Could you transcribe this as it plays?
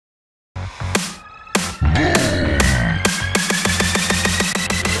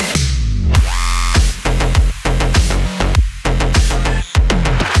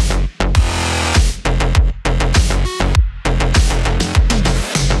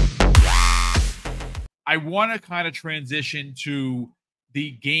I want to kind of transition to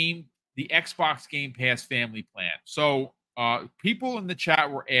the Xbox Game Pass family plan. So people in the chat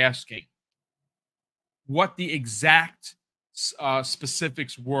were asking what the exact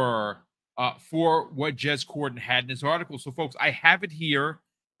specifics were for what Jez Corden had in his article. So, folks, I have it here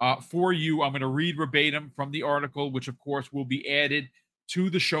for you. I'm going to read verbatim from the article, which, of course, will be added to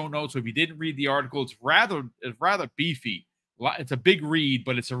the show notes. So if you didn't read the article, it's rather beefy. It's a big read,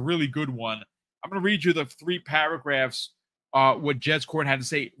 but it's a really good one. I'm going to read you the 3 paragraphs, what Jez Corden had to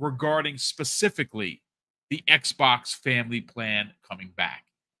say regarding specifically the Xbox family plan coming back.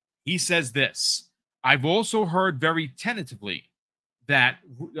 He says this: I've also heard very tentatively that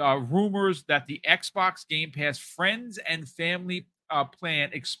rumors that the Xbox Game Pass friends and family plan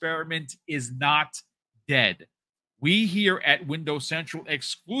experiment is not dead. We here at Windows Central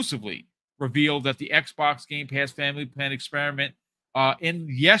exclusively revealed that the Xbox Game Pass family plan experiment in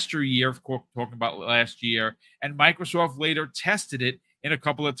yesteryear, of course, talking about last year, and Microsoft later tested it in a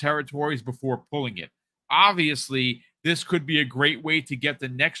couple of territories before pulling it. Obviously, this could be a great way to get the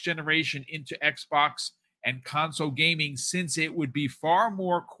next generation into Xbox and console gaming, since it would be far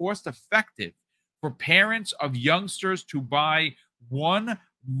more cost-effective for parents of youngsters to buy one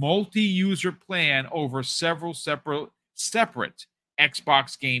multi-user plan over several separate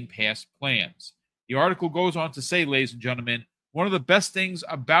Xbox Game Pass plans. The article goes on to say, ladies and gentlemen, one of the best things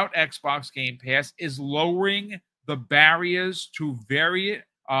about Xbox Game Pass is lowering the barriers to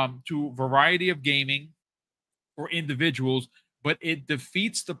variety of gaming for individuals, but it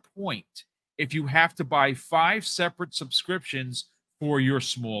defeats the point if you have to buy 5 separate subscriptions for your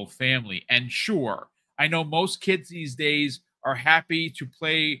small family. And sure, I know most kids these days are happy to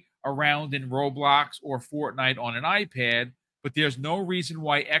play around in Roblox or Fortnite on an iPad, but there's no reason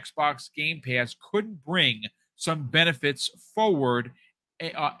why Xbox Game Pass couldn't bring some benefits forward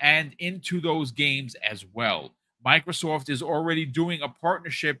and into those games as well. Microsoft is already doing a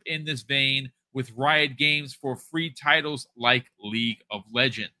partnership in this vein with Riot Games for free titles like League of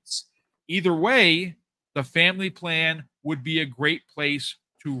Legends. Either way, the family plan would be a great place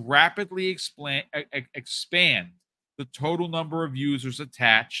to rapidly expand the total number of users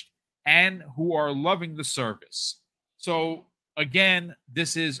attached and who are loving the service. So, again,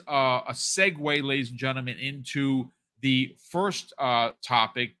 this is a segue, ladies and gentlemen, into the first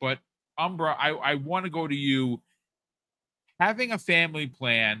topic. But, Umbra, I want to go to you. Having a family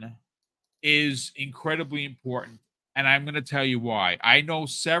plan is incredibly important, and I'm going to tell you why. I know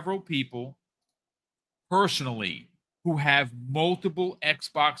several people personally who have multiple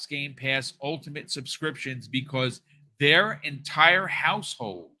Xbox Game Pass Ultimate subscriptions because their entire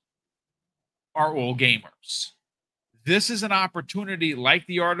household are all gamers. This is an opportunity, like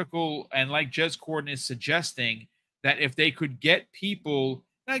the article and like Jez Corden is suggesting, that if they could get people,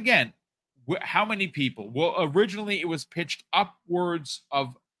 again, how many people? Well, originally it was pitched upwards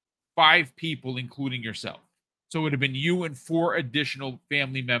of 5 people, including yourself. So it would have been you and 4 additional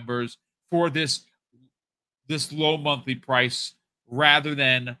family members for this low monthly price, rather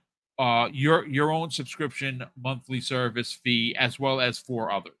than your own subscription monthly service fee, as well as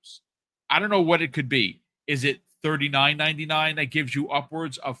 4 others. I don't know what it could be. Is it $39.99 that gives you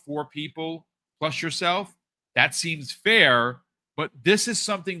upwards of 4 people plus yourself? That seems fair, but this is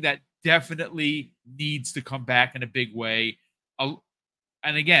something that definitely needs to come back in a big way.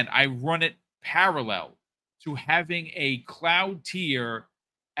 And again, I run it parallel to having a cloud tier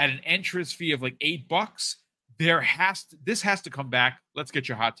at an entrance fee of like $8. This has to come back. Let's get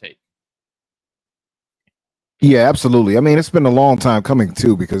your hot take. Yeah, absolutely. I mean, it's been a long time coming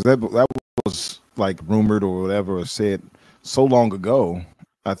too, because that was like rumored or whatever, or said so long ago.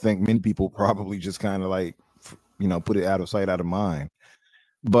 I think many people probably just kind of like, put it out of sight, out of mind.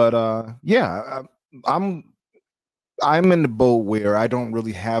 But yeah, I'm in the boat where I don't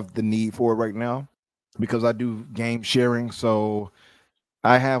really have the need for it right now, because I do game sharing. So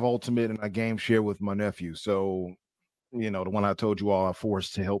I have Ultimate and I game share with my nephew. So, the one I told you all I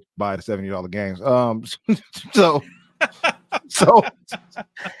forced to help buy the $70 games. So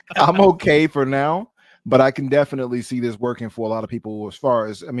I'm okay for now, but I can definitely see this working for a lot of people. As far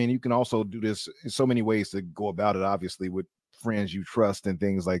as, I mean, you can also do this in so many ways to go about it, obviously, with friends you trust and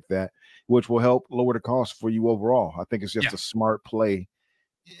things like that, which will help lower the cost for you overall. I think it's just a smart play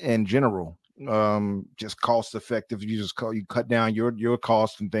in general. Just cost effective. You cut down your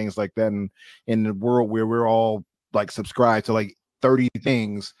costs and things like that. And in the world where we're all like subscribed to like 30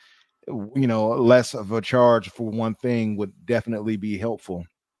 things, less of a charge for one thing would definitely be helpful.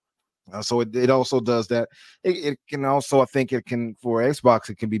 So it also does that. It can also, I think it can, for Xbox,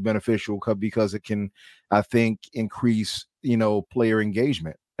 it can be beneficial because it can, I think, increase, player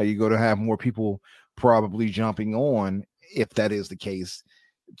engagement. You're going to have more people probably jumping on, if that is the case,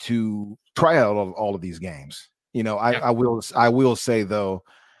 to try out all of these games. You know, I will say though,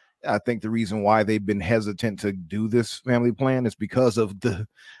 I think the reason why they've been hesitant to do this family plan is because of the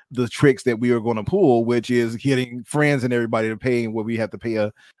tricks that we are going to pull, which is getting friends and everybody to pay where we have to pay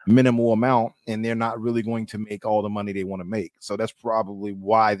a minimal amount, and they're not really going to make all the money they want to make. So that's probably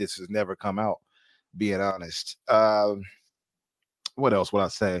why this has never come out, being honest. What else would I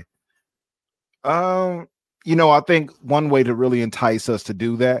say? You know, I think one way to really entice us to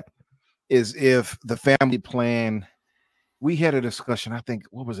do that is if the family plan, we had a discussion. I think,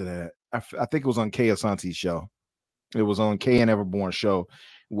 what was it at? I think it was on Kay Asante's show. It was on Kay and Everborn show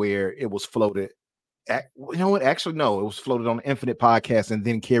where it was floated. You know what? Actually, no, it was floated on Infinite podcast and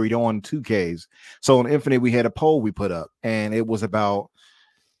then carried on to K's. So on Infinite, we had a poll we put up, and it was about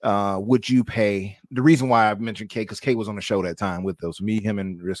would you pay? The reason why I mentioned Kay, because Kay was on the show that time with us, me, him,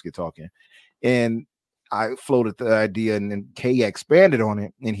 and Risky talking. And I floated the idea, and then Kay expanded on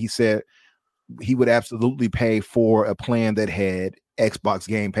it, and he said he would absolutely pay for a plan that had Xbox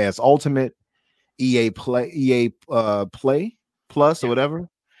Game Pass Ultimate, EA Play Plus or whatever,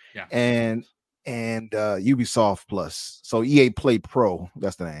 and Ubisoft Plus. So EA Play Pro,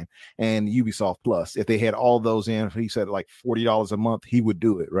 that's the name, and Ubisoft Plus. If they had all those in, he said like $40 a month, he would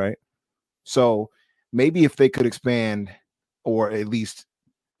do it, right? So maybe if they could expand, or at least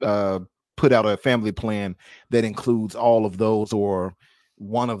put out a family plan that includes all of those, or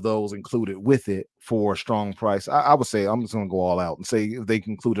one of those included with it for a strong price. I would say, I'm just going to go all out and say if they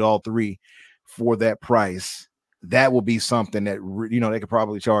included all three for that price, that will be something that, you know, they could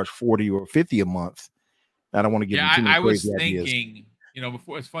probably charge 40 or 50 a month. I don't want to give them too many crazy ideas. Thinking, you know,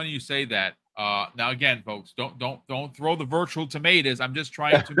 before, it's funny you say that. Now again, folks, don't throw the virtual tomatoes. I'm just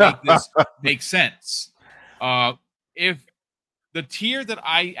trying to make this make sense. If the tier that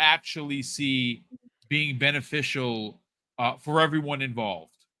I actually see being beneficial for everyone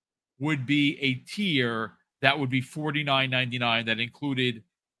involved would be a tier that would be $49.99 that included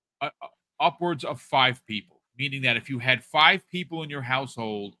upwards of 5 people, meaning that if you had 5 people in your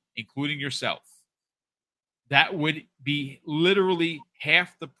household, including yourself, that would be literally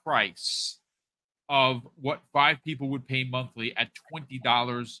half the price of what 5 people would pay monthly at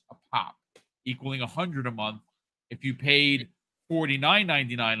 $20 a pop, equaling $100 a month. If you paid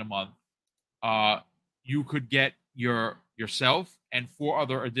 $49.99 a month, you could get yourself and 4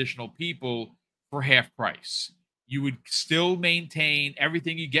 other additional people for half price. You would still maintain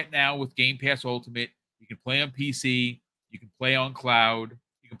everything you get now with Game Pass Ultimate. You can play on PC, you can play on cloud,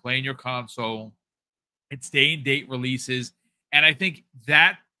 you can play in your console. It's day-and-date releases, and I think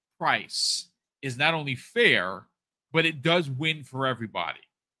that price is not only fair, but it does win for everybody,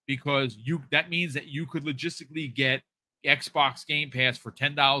 because that means that you could logistically get Xbox Game Pass for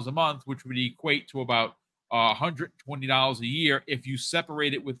 $10 a month, which would equate to about $120 a year if you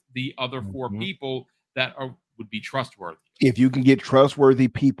separate it with the other 4 people that would be trustworthy. If you can get trustworthy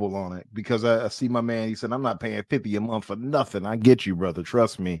people on it, because I see my man, he said, I'm not paying 50 a month for nothing. I get you, brother.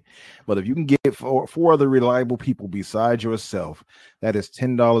 Trust me. But if you can get 4 other reliable people besides yourself, that is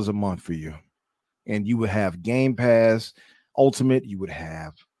 $10 a month for you. And you would have Game Pass Ultimate. You would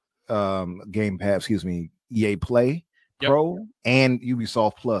have Game Pass, EA Play Pro and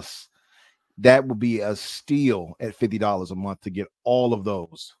Ubisoft Plus. That would be a steal at $50 a month to get all of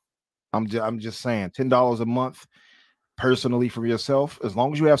those. I'm just saying, $10 a month personally for yourself, as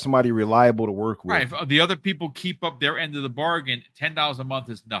long as you have somebody reliable to work with. Right. If the other people keep up their end of the bargain, $10 a month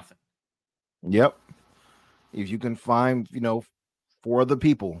is nothing. Yep. If you can find, 4 other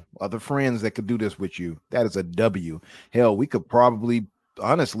people, other friends that could do this with you, that is a W. Hell, we could probably,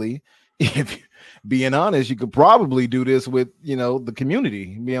 honestly, if being honest, you could probably do this with, the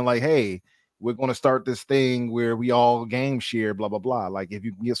community, being like, hey, we're going to start this thing where we all game share, blah, blah, blah. Like, if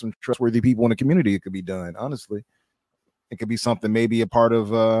you can get some trustworthy people in the community, it could be done. Honestly, it could be something, maybe a part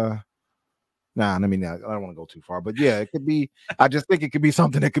of, I don't want to go too far, but yeah, it could be, I just think it could be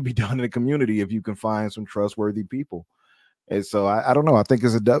something that could be done in the community if you can find some trustworthy people. And so I don't know. I think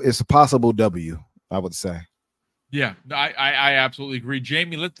it's a possible W, I would say. Yeah, I absolutely agree.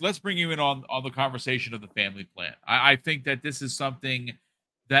 Jamie, let's bring you in on the conversation of the family plan. I think that this is something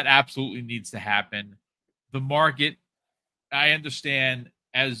that absolutely needs to happen. The market, I understand,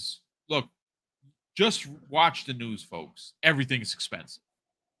 look, just watch the news, folks. Everything's expensive.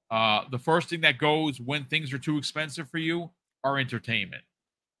 The first thing that goes when things are too expensive for you are entertainment.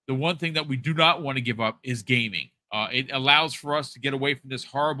 The one thing that we do not want to give up is gaming. It allows for us to get away from this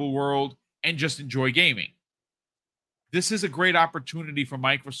horrible world and just enjoy gaming. This is a great opportunity for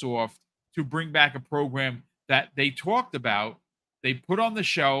Microsoft to bring back a program that they talked about, they put on the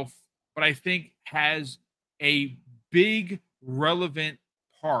shelf, but I think has a big relevant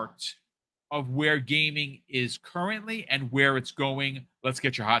part of where gaming is currently and where it's going. Let's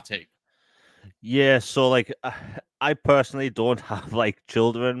get your hot take. Yeah, so like I personally don't have like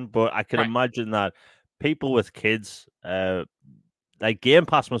children, but I can Right. imagine that people with kids, like Game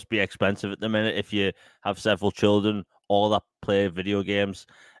Pass must be expensive at the minute if you have several children all that play video games.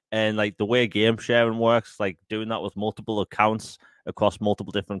 And like the way game sharing works, like doing that with multiple accounts across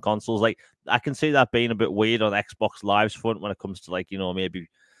multiple different consoles, like I can see that being a bit weird on Xbox Live's front when it comes to like, you know, maybe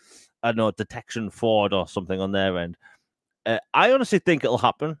I don't know, detection fraud or something on their end. I honestly think it'll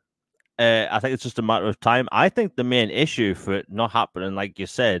happen. I think it's just a matter of time. I think the main issue for it not happening, like you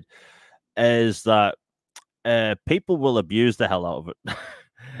said, is that people will abuse the hell out of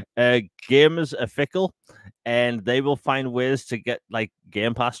it. Gamers are fickle, and they will find ways to get like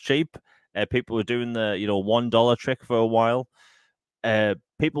Game Pass cheap. People were doing the $1 trick for a while.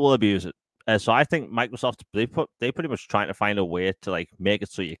 People will abuse it. So I think Microsoft they pretty much trying to find a way to like make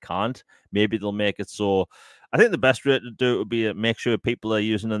it so you can't. Maybe they'll make it so. I think the best way to do it would be make sure people are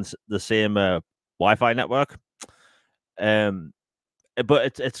using the same Wi-Fi network. But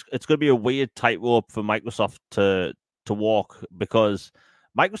it's going to be a weird tightrope for Microsoft to walk, because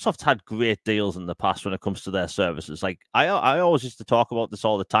Microsoft's had great deals in the past when it comes to their services. Like I always used to talk about this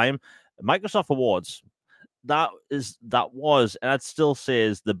all the time. Microsoft Awards, that was, and I'd still say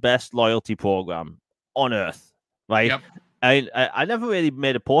is the best loyalty program on earth, right? Yep. I never really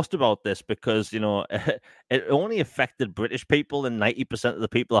made a post about this because, it only affected British people, and 90% of the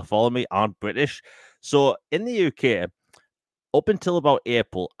people that follow me aren't British. So in the UK, up until about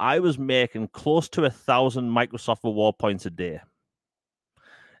April, I was making close to 1,000 Microsoft Award points a day.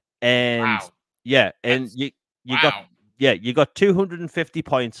 And wow. yeah, and you got 250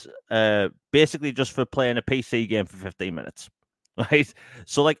 points basically just for playing a PC game for 15 minutes. Right?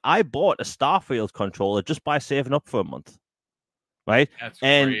 So like I bought a Starfield controller just by saving up for a month. Right? That's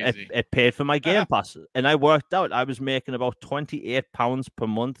and crazy. it paid for my Game Pass. And I worked out I was making about £28 per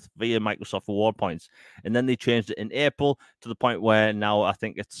month via Microsoft Award points. And then they changed it in April to the point where now I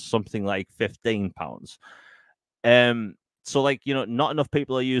think it's something like £15. So like, not enough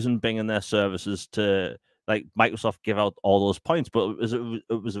people are using Bing and their services to like Microsoft give out all those points, but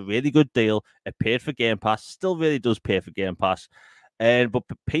it was a really good deal. It paid for Game Pass, still really does pay for Game Pass. But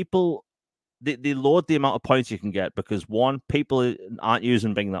people, they lowered the amount of points you can get because one, people aren't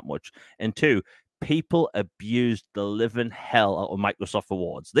using Bing that much, and two, people abused the living hell out of Microsoft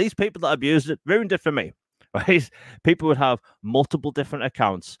Awards. These people that abused it ruined it for me, right? People would have multiple different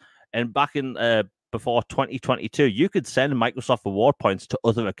accounts, and back in before 2022, you could send Microsoft Award points to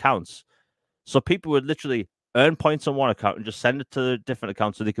other accounts. So people would literally earn points on one account and just send it to different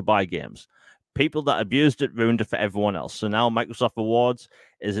accounts so they could buy games. People that abused it ruined it for everyone else. So now Microsoft Awards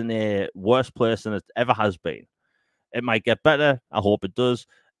is in a worse place than it ever has been. It might get better. I hope it does.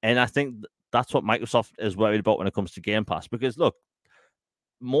 And I think that's what Microsoft is worried about when it comes to Game Pass. Because look,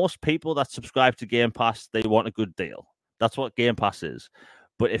 most people that subscribe to Game Pass, they want a good deal. That's what Game Pass is.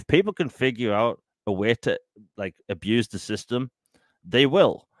 But if people can figure out a way to like abuse the system, they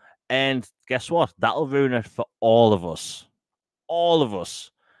will. And guess what? That'll ruin it for all of us. All of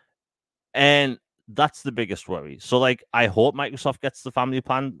us. And that's the biggest worry. So, like, I hope Microsoft gets the family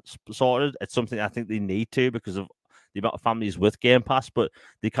plan sorted. It's something I think they need to because of the amount of families with Game Pass, but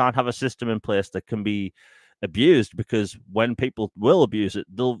they can't have a system in place that can be abused, because when people will abuse it,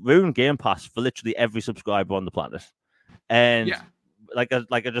 they'll ruin Game Pass for literally every subscriber on the planet. And like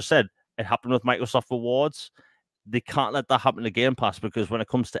I just said, it happened with Microsoft Awards. They can't let that happen to Game Pass, because when it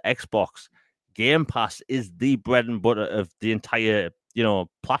comes to Xbox, Game Pass is the bread and butter of the entire,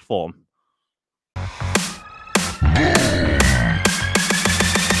 platform.